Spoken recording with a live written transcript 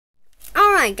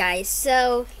Alright guys,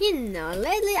 so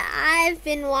lately I've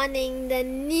been wanting the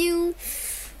new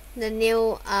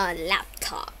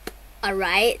laptop.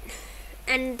 Alright,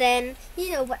 and then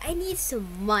but I need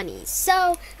some money,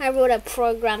 so I wrote a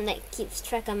program that keeps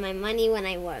track of my money when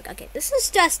I work. Okay, this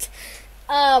is just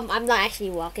I'm not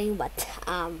actually working, but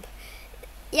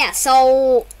yeah,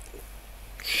 so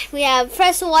we have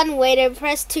press 1 waiter,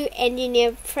 press 2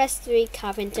 engineer, press 3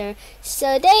 carpenter.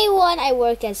 So day 1 I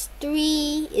work as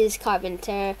 3 is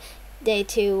carpenter, day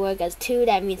 2 work as 2,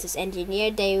 that means it's engineer,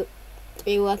 day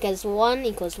 3 work as 1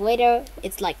 equals waiter,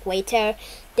 it's like waiter,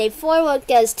 day 4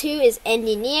 work as 2 is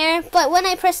engineer. But when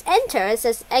I press enter it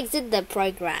says exit the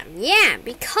program. Yeah,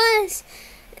 because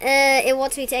it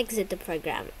wants me to exit the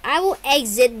program. I will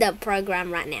exit the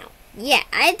program right now. Yeah,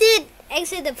 I did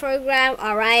exit the program.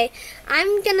 Alright,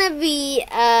 I'm gonna be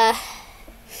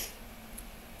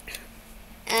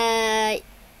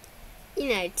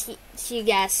teach you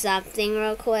guys something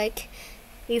real quick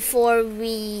before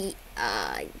we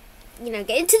get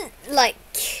into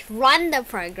run the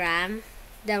program,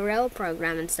 the real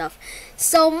program and stuff.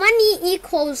 So money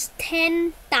equals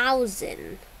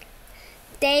 10,000,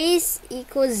 days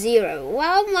equals 0.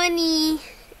 Well, money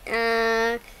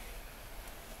has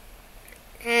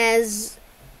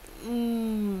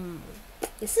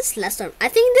is this less or I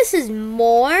think this is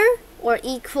more or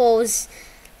equals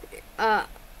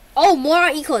more or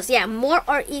equals, yeah, more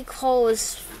or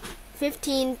equals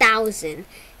 15,000.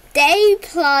 Day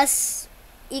plus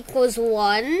equals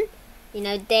 1,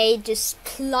 day just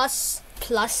plus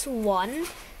 1,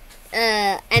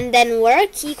 and then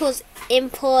work equals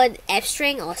input f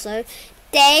string also.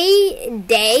 Day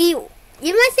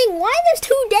you might think, why there's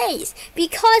 2 days?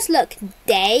 Because look,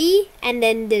 day and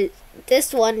then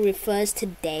this one refers to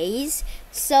days.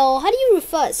 So how do you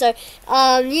refer? So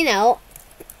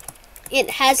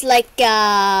it has like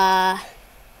how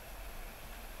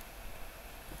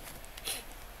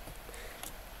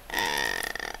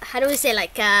do we say,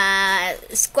 like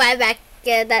square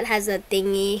bracket that has a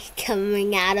thingy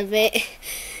coming out of it.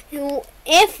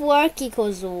 If work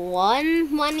equals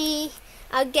 1 money,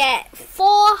 I'll get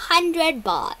 400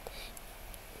 baht.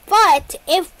 But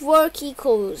if work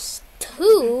equals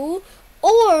 2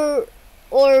 or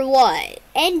what,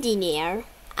 engineer,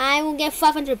 I will get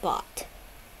 500 baht.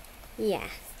 Yeah,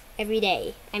 every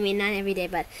day. I mean, not every day,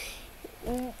 but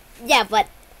yeah, but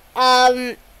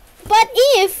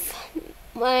if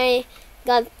I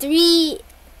got 3,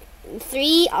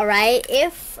 alright,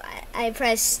 if I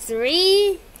press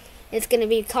 3, it's gonna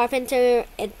be carpenter,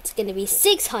 it's gonna be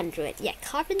 600. Yeah,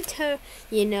 carpenter,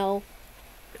 I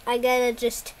gotta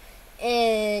just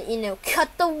cut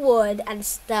the wood and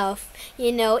stuff.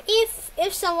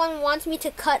 If someone wants me to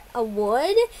cut a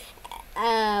wood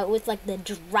with like the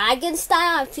dragon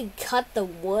style, I have to cut the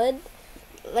wood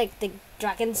like the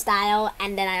dragon style,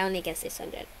 and then I only get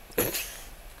 600.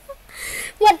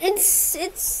 But it's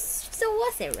still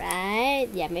worth it, right?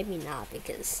 Yeah, maybe not,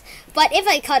 because but if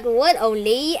I cut wood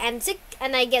only and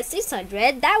I get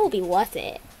 600, that will be worth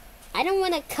it. I don't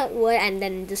want to cut wood and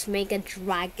then just make a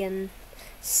dragon,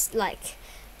 like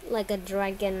a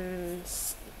dragon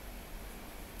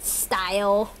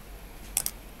style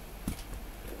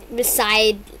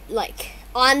beside, like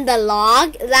on the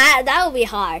log. That will be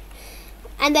hard.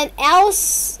 And then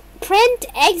else print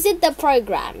exit the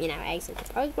program. Exit the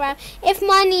program. If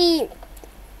money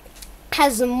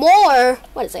has more,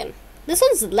 what is it? This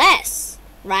one's less,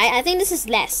 right? I think this is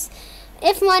less.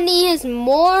 If money is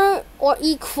more or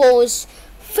equals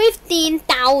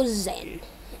 15,000,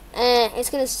 it's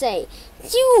gonna say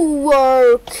you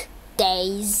work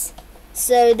days.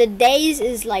 So the days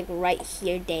is like right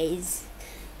here, days.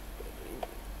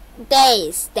 You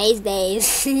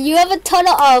have a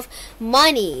total of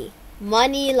money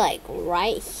like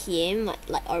right here,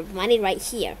 or money right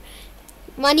here,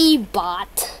 money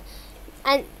baht.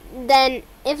 And then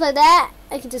if like that,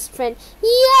 I can just print,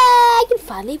 yeah, I can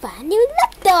finally buy a new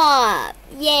laptop.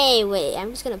 Yay. Wait,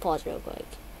 I'm just gonna pause real quick.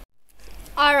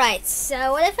 Alright,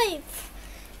 so what if I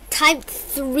type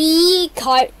 3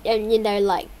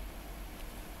 like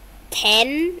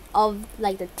 10 of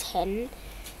like the 10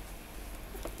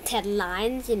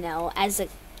 lines, as a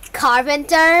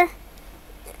carpenter.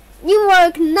 You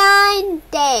work 9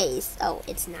 days. Oh,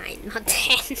 it's 9, not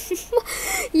 10.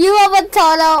 You have a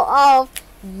total of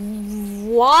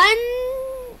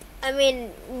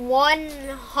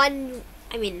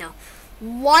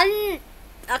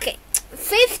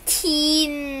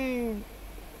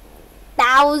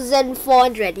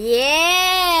 15,400.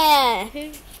 Yeah,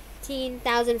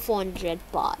 15,400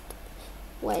 baht.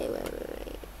 Wait.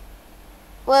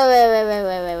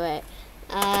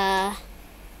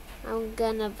 I'm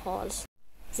gonna pause.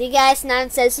 See guys, now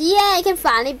it says, yeah, I can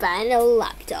finally buy a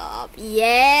laptop.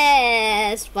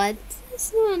 Yes, but that's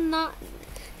still not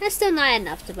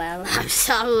enough to buy a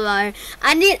laptop. Lord.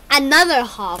 I need another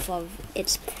half of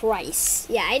its price.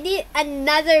 Yeah, I need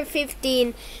another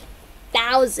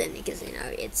 15,000 because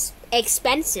it's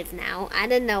expensive now. I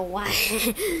don't know why.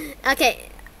 Okay,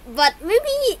 but maybe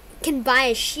you can buy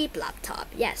a cheap laptop.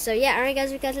 Yeah, so yeah, alright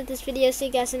guys, we got to this video. See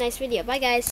you guys in the next video. Bye guys.